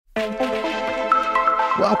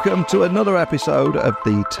Welcome to another episode of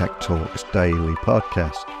the Tech Talks Daily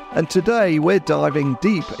podcast. And today we're diving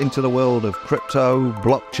deep into the world of crypto,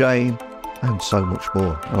 blockchain, and so much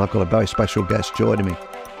more. And I've got a very special guest joining me.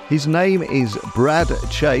 His name is Brad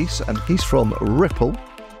Chase, and he's from Ripple.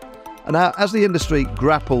 And now, as the industry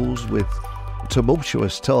grapples with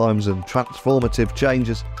tumultuous times and transformative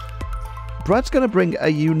changes, Brad's going to bring a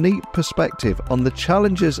unique perspective on the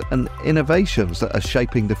challenges and innovations that are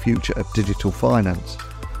shaping the future of digital finance.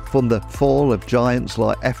 From the fall of giants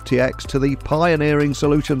like FTX to the pioneering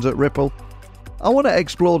solutions at Ripple, I want to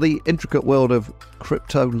explore the intricate world of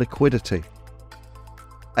crypto liquidity,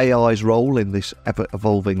 AI's role in this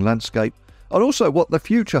ever-evolving landscape, and also what the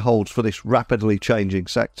future holds for this rapidly changing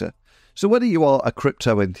sector. So whether you are a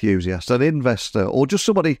crypto enthusiast, an investor, or just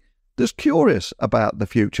somebody that's curious about the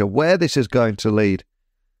future, where this is going to lead,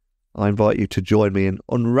 I invite you to join me in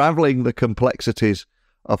unraveling the complexities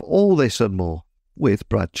of all this and more with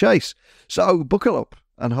Brad Chase. So buckle up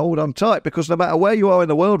and hold on tight, because no matter where you are in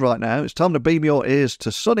the world right now, it's time to beam your ears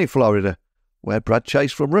to sunny Florida, where Brad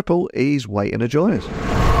Chase from Ripple is waiting to join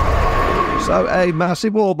us. So a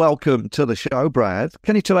massive warm welcome to the show, Brad.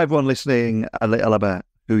 Can you tell everyone listening a little about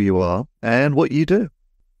who you are and what you do?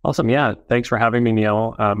 Awesome. Yeah. Thanks for having me,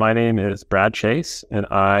 Neil. My name is Brad Chase, and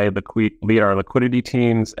I lead our liquidity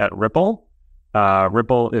teams at Ripple.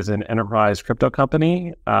 Ripple is an enterprise crypto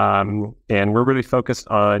company, and we're really focused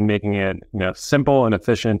on making it simple and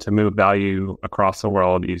efficient to move value across the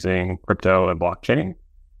world using crypto and blockchain.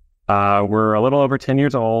 We're a little over 10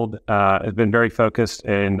 years old, have been very focused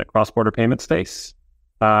in the cross-border payment space,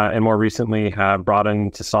 and more recently have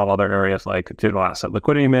broadened to solve other areas like digital asset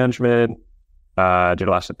liquidity management,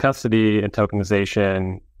 digital asset custody and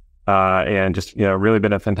tokenization, and just really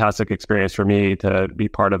been a fantastic experience for me to be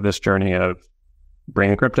part of this journey of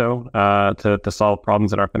bringing crypto to solve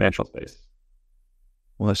problems in our financial space.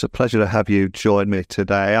 Well, it's a pleasure to have you join me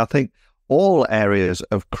today. I think all areas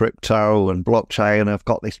of crypto and blockchain have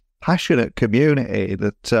got this passionate community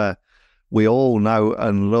that we all know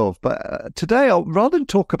and love. But today, rather than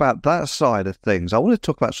talk about that side of things, I want to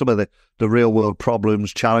talk about some of the real world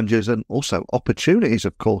problems, challenges, and also opportunities,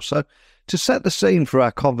 of course. So to set the scene for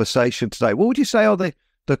our conversation today, what would you say are the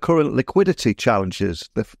current liquidity challenges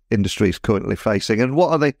the industry is currently facing? And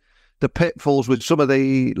what are the pitfalls with some of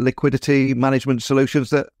the liquidity management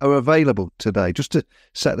solutions that are available today, just to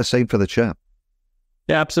set the scene for the chat?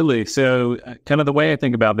 Yeah, absolutely. So kind of the way I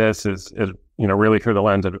think about this is really through the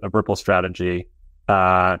lens of Ripple strategy.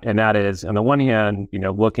 And that is, on the one hand,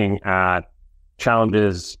 looking at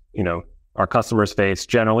challenges, our customers face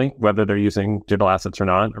generally, whether they're using digital assets or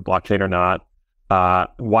not, or blockchain or not,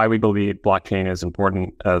 why we believe blockchain is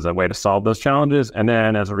important as a way to solve those challenges. And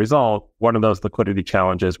then as a result, what are those liquidity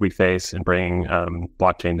challenges we face in bringing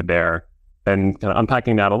blockchain to bear? And kind of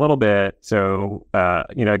unpacking that a little bit. So,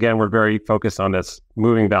 again, we're very focused on this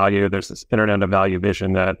moving value. There's this Internet of Value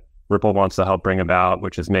vision that Ripple wants to help bring about,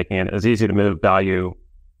 which is making it as easy to move value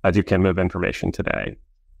as you can move information today.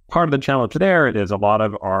 Part of the challenge there is a lot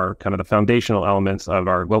of our kind of the foundational elements of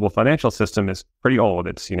our global financial system is pretty old.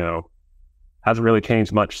 It's, hasn't really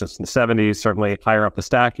changed much since the 70s. Certainly higher up the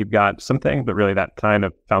stack, you've got something, but really that kind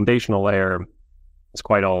of foundational layer is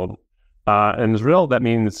quite old. And as a result, that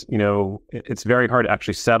means, it's very hard to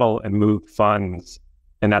actually settle and move funds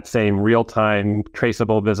in that same real-time,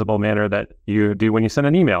 traceable, visible manner that you do when you send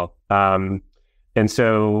an email. And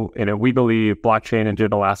so, we believe blockchain and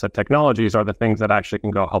digital asset technologies are the things that actually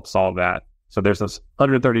can go help solve that. So there's this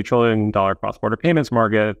 $130 trillion cross-border payments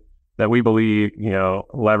market that we believe,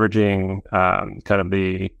 leveraging kind of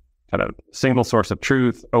the kind of single source of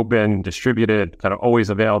truth, open, distributed, kind of always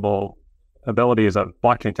available abilities of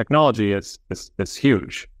blockchain technology is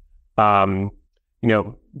huge. But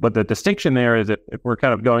the distinction there is if we're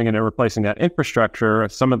kind of going in and replacing that infrastructure,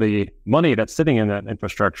 some of the money that's sitting in that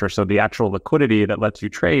infrastructure, so the actual liquidity that lets you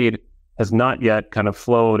trade, has not yet kind of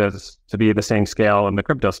flowed as to be the same scale in the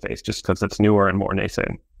crypto space, just because it's newer and more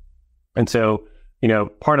nascent. And so,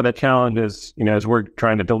 part of the challenge is, as we're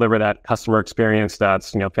trying to deliver that customer experience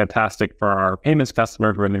that's, fantastic for our payments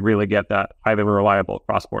customers, where they really get that highly reliable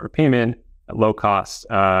cross-border payment at low cost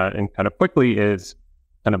and kind of quickly, is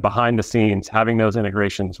kind of behind the scenes, having those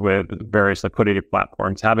integrations with various liquidity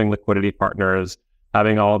platforms, having liquidity partners,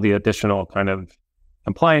 having all the additional kind of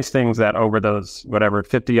compliance things that over those,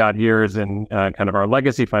 50 odd years in kind of our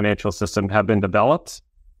legacy financial system have been developed.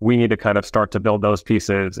 We need to kind of start to build those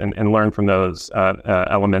pieces and learn from those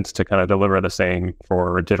elements to kind of deliver the same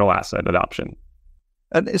for digital asset adoption.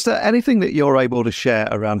 And is there anything that you're able to share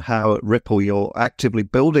around how at Ripple you're actively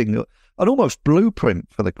building an almost blueprint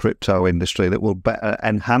for the crypto industry that will better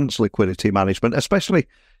enhance liquidity management, especially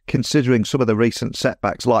considering some of the recent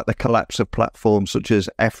setbacks like the collapse of platforms such as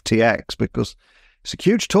FTX, because it's a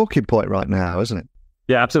huge talking point right now, isn't it?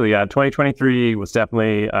 Yeah, absolutely. Yeah, 2023 was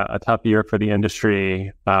definitely a tough year for the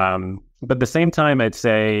industry. But at the same time, I'd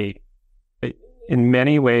say in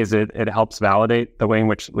many ways, it helps validate the way in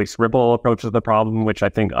which at least Ripple approaches the problem, which I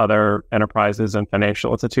think other enterprises and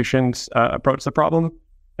financial institutions approach the problem.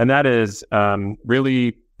 And that is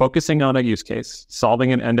really focusing on a use case, solving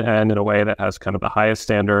it end-to-end in a way that has kind of the highest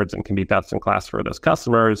standards and can be best in class for those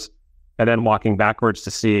customers, and then walking backwards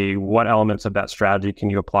to see what elements of that strategy can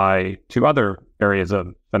you apply to other areas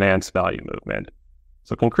of finance value movement.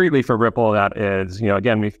 So concretely for Ripple, that is,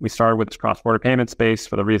 again, we started with this cross-border payment space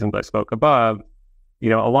for the reasons I spoke above.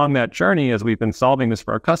 Along that journey, as we've been solving this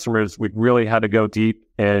for our customers, we've really had to go deep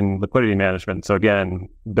in liquidity management. So again,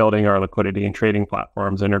 building our liquidity and trading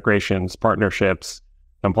platforms, integrations, partnerships,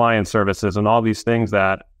 compliance services, and all these things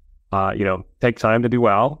that, take time to do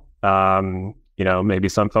well. Maybe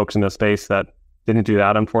some folks in the space that didn't do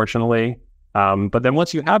that, unfortunately. But then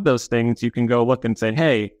once you have those things, you can go look and say,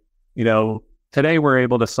 hey, today we're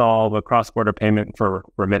able to solve a cross-border payment for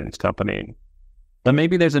remittance company. But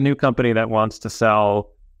maybe there's a new company that wants to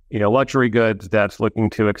sell, luxury goods that's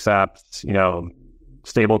looking to accept,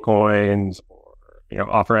 stable coins or,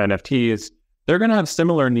 offer NFTs. They're going to have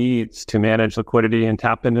similar needs to manage liquidity and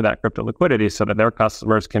tap into that crypto liquidity so that their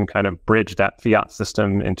customers can kind of bridge that fiat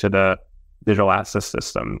system into the digital asset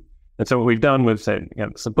system. And so what we've done with, say,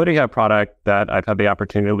 this Liquidity Hub product that I've had the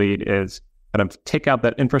opportunity to lead is kind of take out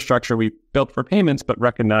that infrastructure we built for payments, but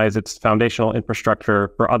recognize its foundational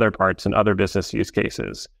infrastructure for other parts and other business use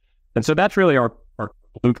cases. And so that's really our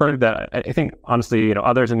blueprint that I think, honestly,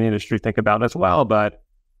 others in the industry think about as well. But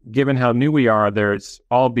given how new we are, there's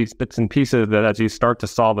all these bits and pieces that as you start to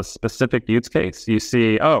solve a specific use case, you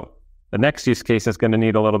see, the next use case is going to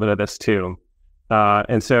need a little bit of this too.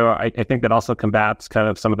 And so I think that also combats kind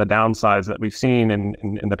of some of the downsides that we've seen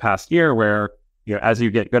in the past year where, as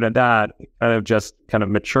you get good at that, it kind of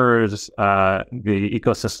matures the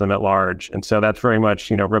ecosystem at large. And so that's very much,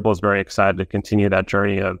 Ripple is very excited to continue that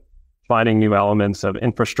journey of finding new elements of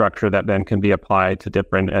infrastructure that then can be applied to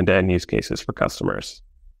different end-to-end use cases for customers.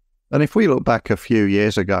 And if we look back a few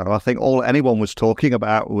years ago, I think all anyone was talking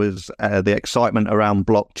about was the excitement around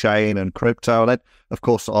blockchain and crypto. And then, of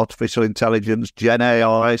course, artificial intelligence, Gen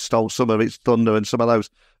AI stole some of its thunder and some of those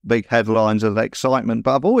big headlines of excitement.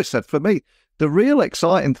 But I've always said, for me, the real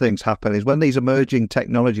exciting things happen is when these emerging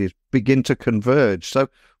technologies begin to converge. So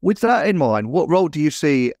with that in mind, what role do you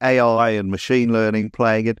see AI and machine learning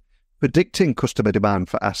playing in predicting customer demand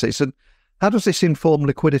for assets? And how does this inform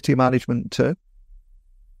liquidity management too?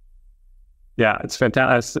 Yeah, it's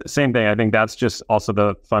fantastic. Same thing. I think that's just also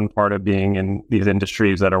the fun part of being in these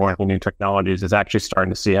industries that are working new technologies is actually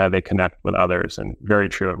starting to see how they connect with others, and very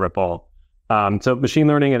true at Ripple. So machine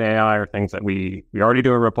learning and AI are things that we already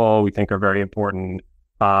do at Ripple. We think are very important.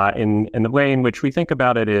 In the way in which we think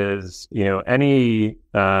about it is, our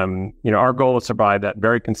goal is to provide that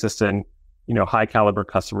very consistent, high caliber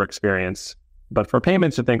customer experience. But for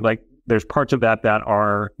payments, I think like there's parts of that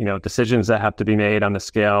are, decisions that have to be made on the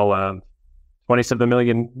scale of 27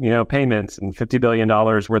 million, payments and $50 billion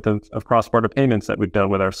worth of cross-border payments that we've done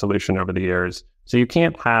with our solution over the years. So you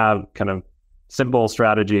can't have kind of simple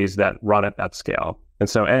strategies that run at that scale. And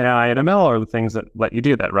so AI and ML are the things that let you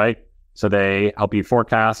do that, right? So they help you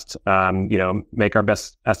forecast, make our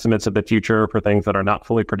best estimates of the future for things that are not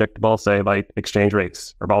fully predictable, say like exchange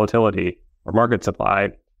rates or volatility or market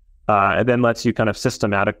supply. And then lets you kind of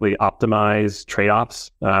systematically optimize trade-offs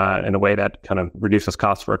in a way that kind of reduces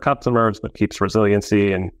costs for our customers, but keeps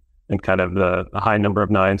resiliency and kind of the high number of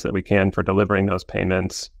nines that we can for delivering those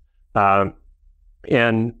payments.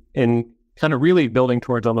 And in kind of really building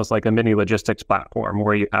towards almost like a mini logistics platform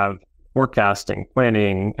where you have forecasting,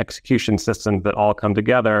 planning, execution systems that all come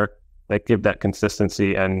together that give that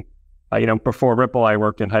consistency. And before Ripple, I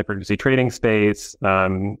worked in high-frequency trading space.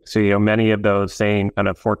 So, many of those same kind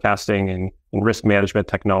of forecasting and risk management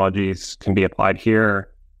technologies can be applied here.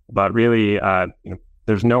 But really,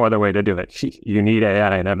 there's no other way to do it. You need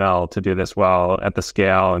AI and ML to do this well at the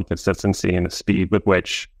scale and consistency and the speed with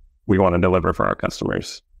which we want to deliver for our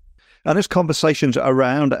customers. And as conversations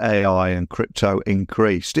around AI and crypto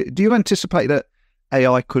increase, do you anticipate that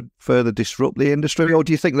AI could further disrupt the industry, or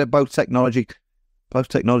do you think that both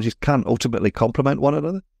technologies can ultimately complement one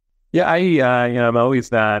another? Yeah, I'm always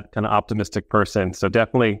that kind of optimistic person. So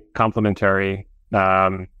definitely complementary.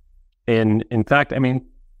 In fact, I mean,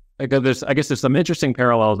 I guess there's some interesting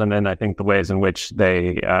parallels, and then I think the ways in which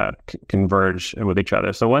they converge with each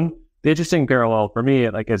other. So one the interesting parallel for me,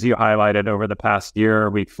 like as you highlighted over the past year,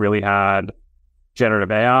 we've really had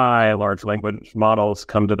generative AI, large language models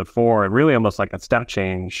come to the fore, and really almost like a step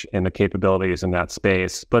change in the capabilities in that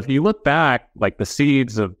space. But if you look back, like the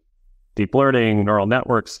seeds of deep learning, neural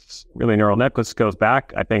networks goes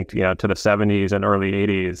back, I think, to the 70s and early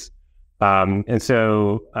 80s. And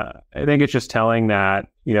so I think it's just telling that,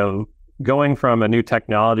 going from a new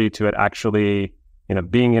technology to it actually,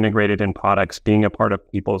 being integrated in products, being a part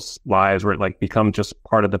of people's lives where it like becomes just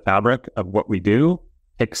part of the fabric of what we do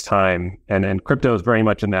takes time. And crypto is very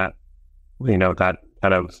much in that, that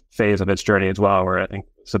kind of phase of its journey as well, where I think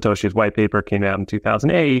Satoshi's white paper came out in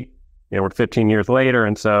 2008, we're 15 years later.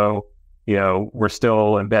 And so, we're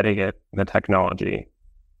still embedding it in the technology.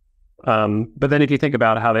 But then if you think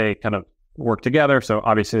about how they kind of work together, so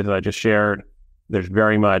obviously, as I just shared, there's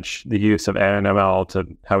very much the use of AML to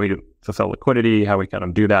how we fulfill liquidity, how we kind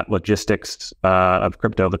of do that logistics of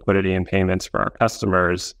crypto liquidity and payments for our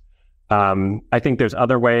customers. I think there's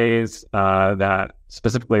other ways that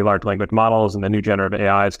specifically large language models and the new generative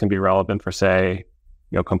AIs can be relevant for, say,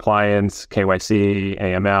 compliance, KYC,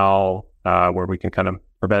 AML, where we can kind of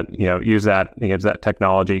use that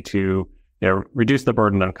technology to reduce the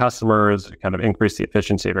burden on customers, kind of increase the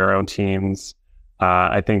efficiency of our own teams.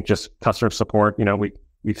 I think just customer support,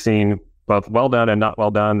 we've seen both well done and not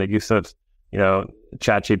well done. The use of,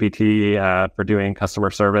 ChatGPT for doing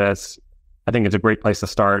customer service. I think it's a great place to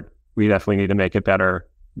start. We definitely need to make it better,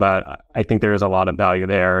 but I think there is a lot of value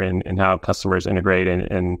there in how customers integrate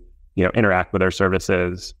and interact with their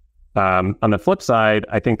services. On the flip side,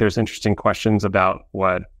 I think there's interesting questions about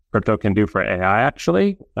what crypto can do for AI,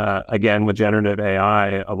 actually. Again, with generative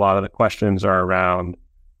AI, a lot of the questions are around,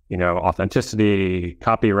 authenticity,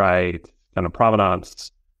 copyright, kind of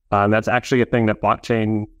provenance. That's actually a thing that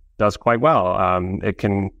blockchain does quite well. It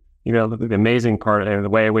can, the amazing part, and the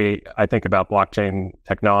way I think about blockchain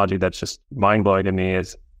technology that's just mind-blowing to me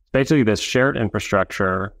is basically this shared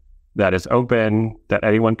infrastructure that is open, that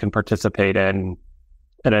anyone can participate in,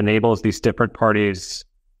 and enables these different parties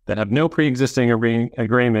that have no pre-existing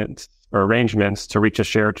agreements or arrangements to reach a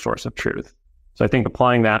shared source of truth. So I think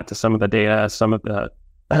applying that to some of the data, some of the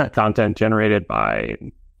content generated by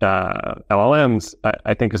LLMs,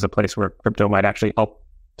 I think is a place where crypto might actually help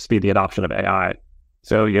speed the adoption of AI.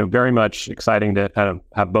 So, very much exciting to kind of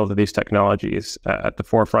have both of these technologies at the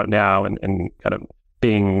forefront now and kind of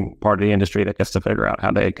being part of the industry that gets to figure out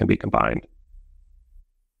how they can be combined.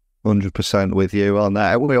 100% with you on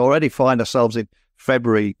that. We already find ourselves in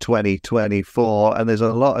February 2024, and there's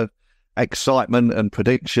a lot of excitement and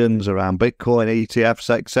predictions around Bitcoin, ETFs,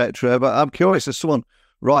 etc. But I'm curious, as someone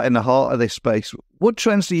right in the heart of this space, what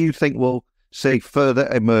trends do you think will see further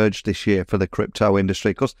emerge this year for the crypto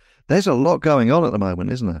industry? Because there's a lot going on at the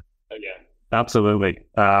moment, isn't there? Yeah, absolutely.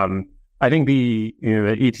 I think the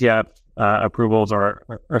ETF approvals are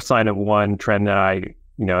a sign of one trend that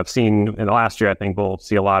I've seen in the last year. I think we'll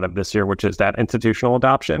see a lot of this year, which is that institutional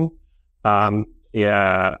adoption.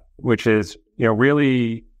 Which is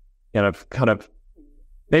really kind of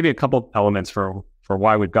maybe a couple elements for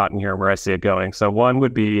why we've gotten here, where I see it going. So one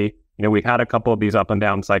would be we've had a couple of these up and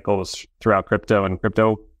down cycles throughout crypto, and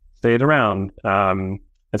crypto stayed around.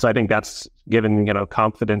 And so I think that's given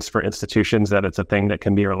confidence for institutions that it's a thing that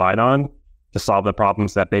can be relied on to solve the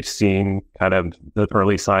problems that they've seen, kind of the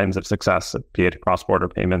early signs of success, be it cross-border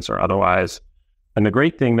payments or otherwise. And the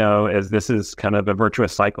great thing, though, is this is kind of a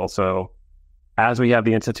virtuous cycle. So as we have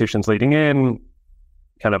the institutions leading in,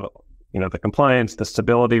 kind of, the compliance, the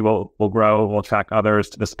stability will grow. We'll attract others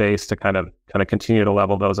to the space to kind of continue to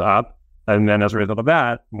level those up. And then as a result of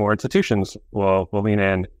that, more institutions will lean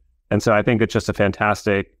in. And so I think it's just a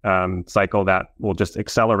fantastic cycle that will just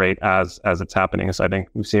accelerate as it's happening. So I think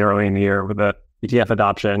we've seen early in the year with the ETF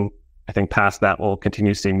adoption. I think past that, we'll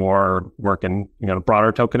continue to see more work in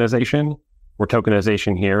broader tokenization, where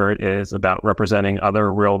tokenization here is about representing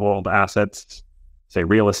other real-world assets, say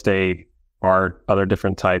real estate, art, other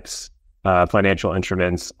different types, financial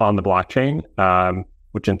instruments on the blockchain,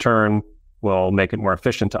 which in turn will make it more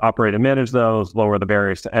efficient to operate and manage those, lower the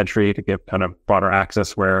barriers to entry to give kind of broader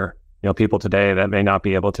access where people today that may not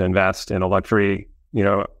be able to invest in a luxury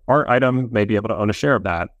art item may be able to own a share of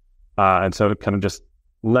that. And so kind of just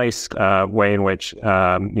nice way in which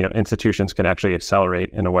institutions can actually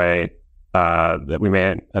accelerate in a way that we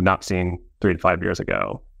may have not seen 3 to 5 years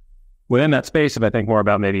ago. Within that space, if I think more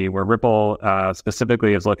about maybe where Ripple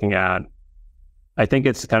specifically is looking at, I think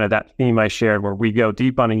it's kind of that theme I shared where we go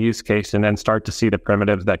deep on a use case and then start to see the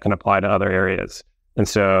primitives that can apply to other areas. And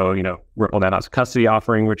so, Ripple now has a custody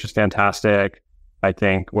offering, which is fantastic. I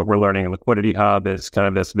think what we're learning in Liquidity Hub is kind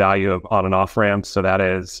of this value of on and off ramps. So that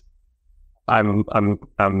is,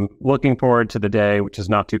 I'm looking forward to the day, which is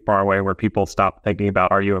not too far away, where people stop thinking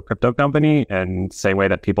about, are you a crypto company? And same way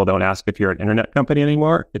that people don't ask if you're an internet company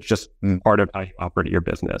anymore. It's just part of how you operate your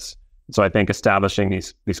business. So I think establishing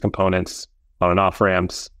these components on and off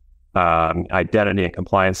ramps, identity and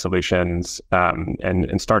compliance solutions,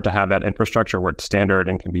 and start to have that infrastructure where it's standard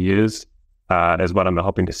and can be used, is what I'm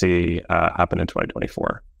hoping to see happen in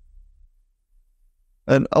 2024.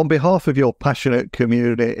 And on behalf of your passionate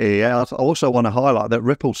community, I also want to highlight that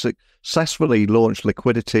Ripple successfully launched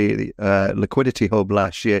Liquidity Hub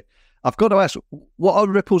last year. I've got to ask, what are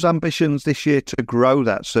Ripple's ambitions this year to grow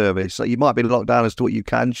that service? You might be locked down as to what you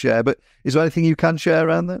can share, but is there anything you can share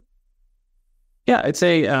around that? Yeah, I'd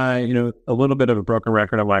say a little bit of a broken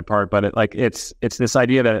record on my part, but it's this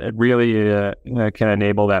idea that it really can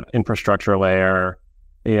enable that infrastructure layer,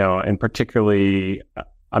 and particularly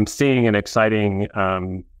I'm seeing an exciting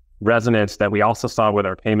resonance that we also saw with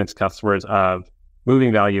our payments customers of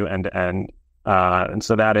moving value end to end, and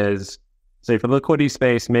so that is, say, for the liquidity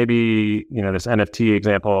space, maybe this NFT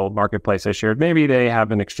example marketplace I shared, maybe they have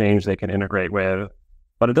an exchange they can integrate with.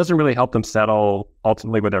 But it doesn't really help them settle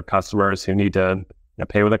ultimately with their customers who need to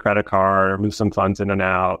pay with a credit card or move some funds in and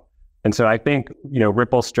out. And so I think,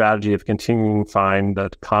 Ripple's strategy of continuing to find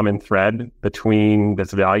the common thread between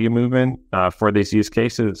this value movement for these use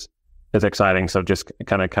cases is exciting. So just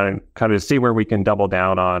kind of see where we can double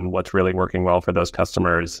down on what's really working well for those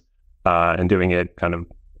customers, and doing it kind of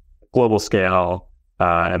global scale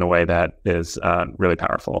in a way that is really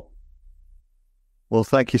powerful. Well,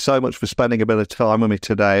 thank you so much for spending a bit of time with me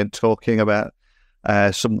today and talking about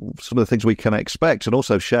some of the things we can expect, and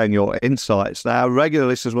also sharing your insights. Now, regular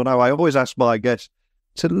listeners will know I always ask my guests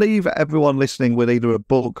to leave everyone listening with either a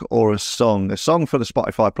book or a song for the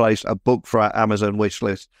Spotify playlist, a book for our Amazon wish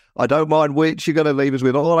list. I don't mind which you're going to leave us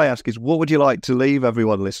with. All I ask is, what would you like to leave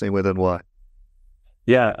everyone listening with, and why?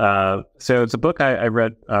 Yeah, so it's a book I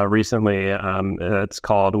read recently. It's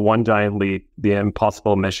called One Giant Leap, The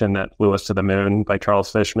Impossible Mission That Flew Us to the Moon by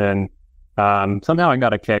Charles Fishman. Somehow I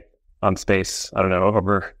got a kick on space, I don't know,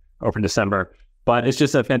 over December. But it's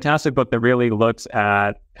just a fantastic book that really looks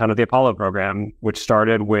at kind of the Apollo program, which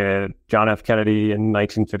started with John F. Kennedy in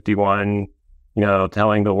 1951,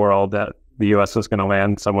 telling the world that the U.S. was going to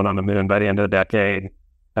land someone on the moon by the end of the decade.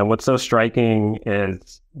 And what's so striking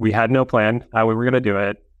is we had no plan how we were going to do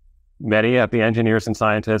it. Many of the engineers and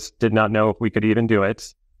scientists did not know if we could even do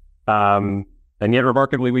it. And yet,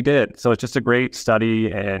 remarkably, we did. So it's just a great study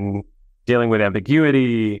in dealing with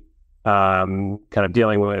ambiguity, kind of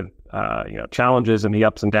dealing with challenges and the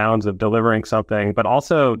ups and downs of delivering something, but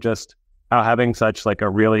also just how having such like a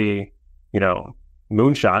really,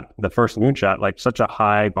 moonshot, the first moonshot, like such a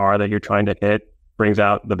high bar that you're trying to hit, brings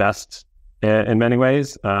out the best in many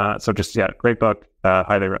ways. So just, great book.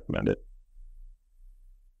 Highly recommend it.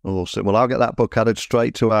 Awesome. Well, I'll get that book added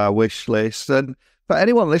straight to our wish list. And for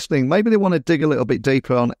anyone listening, maybe they want to dig a little bit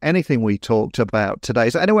deeper on anything we talked about today.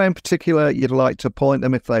 Is there anywhere in particular you'd like to point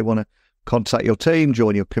them if they want to contact your team,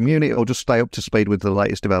 join your community, or just stay up to speed with the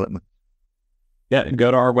latest development? Yeah, go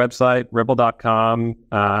to our website, ripple.com.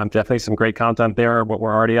 Definitely some great content there, what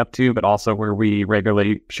we're already up to, but also where we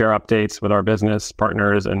regularly share updates with our business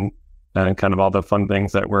partners and kind of all the fun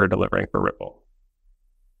things that we're delivering for Ripple.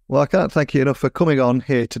 Well, I can't thank you enough for coming on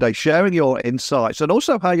here today, sharing your insights, and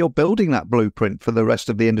also how you're building that blueprint for the rest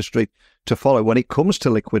of the industry to follow when it comes to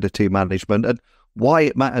liquidity management, and why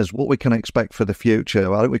it matters, what we can expect for the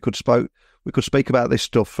future. I think we could speak about this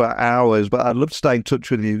stuff for hours, but I'd love to stay in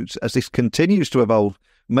touch with you as this continues to evolve,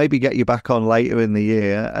 maybe get you back on later in the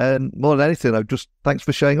year. And more than anything, thanks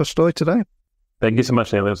for sharing your story today. Thank you so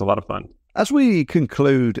much, Neil. It was a lot of fun. As we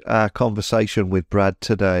conclude our conversation with Brad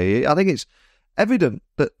today, I think it's evident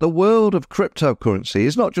that the world of cryptocurrency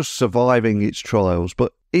is not just surviving its trials,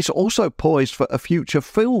 but it's also poised for a future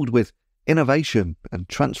filled with innovation and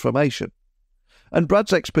transformation. And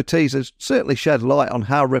Brad's expertise has certainly shed light on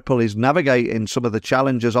how Ripple is navigating some of the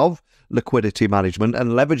challenges of liquidity management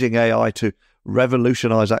and leveraging AI to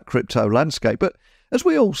revolutionize that crypto landscape. But as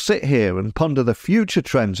we all sit here and ponder the future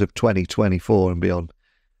trends of 2024 and beyond,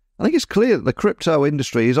 I think it's clear that the crypto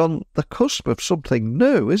industry is on the cusp of something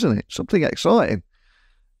new, isn't it? Something exciting.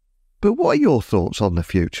 But what are your thoughts on the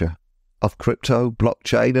future of crypto,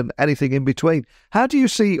 blockchain, and anything in between? How do you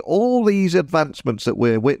see all these advancements that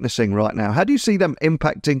we're witnessing right now? How do you see them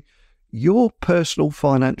impacting your personal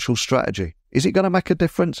financial strategy? Is it going to make a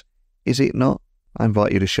difference? Is it not? I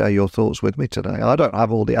invite you to share your thoughts with me today. I don't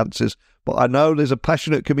have all the answers, but I know there's a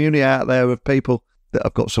passionate community out there of people that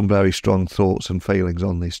have got some very strong thoughts and feelings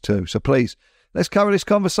on this too. So please, let's carry this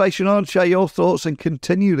conversation on, share your thoughts and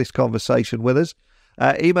continue this conversation with us.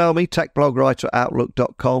 Email me,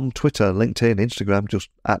 techblogwriter@outlook.com, Twitter, LinkedIn, Instagram, just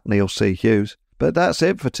 @NeilC.Hughes. But that's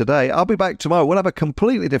it for today. I'll be back tomorrow. We'll have a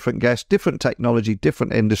completely different guest, different technology,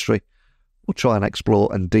 different industry. We'll try and explore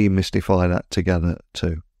and demystify that together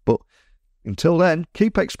too. But until then,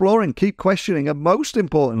 keep exploring, keep questioning, and most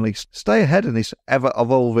importantly, stay ahead in this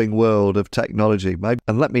ever-evolving world of technology.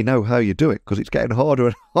 And let me know how you do it, because it's getting harder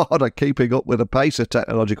and harder keeping up with the pace of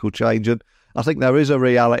technological change. And I think there is a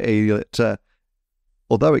reality that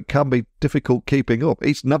although it can be difficult keeping up,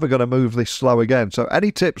 it's never going to move this slow again. So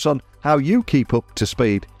any tips on how you keep up to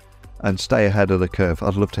speed and stay ahead of the curve?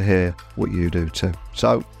 I'd love to hear what you do too.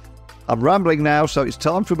 So I'm rambling now, so it's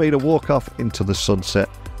time for me to walk off into the sunset,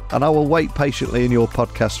 and I will wait patiently in your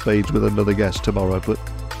podcast feeds with another guest tomorrow. But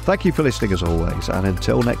thank you for listening as always, and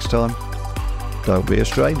until next time, don't be a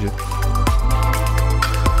stranger.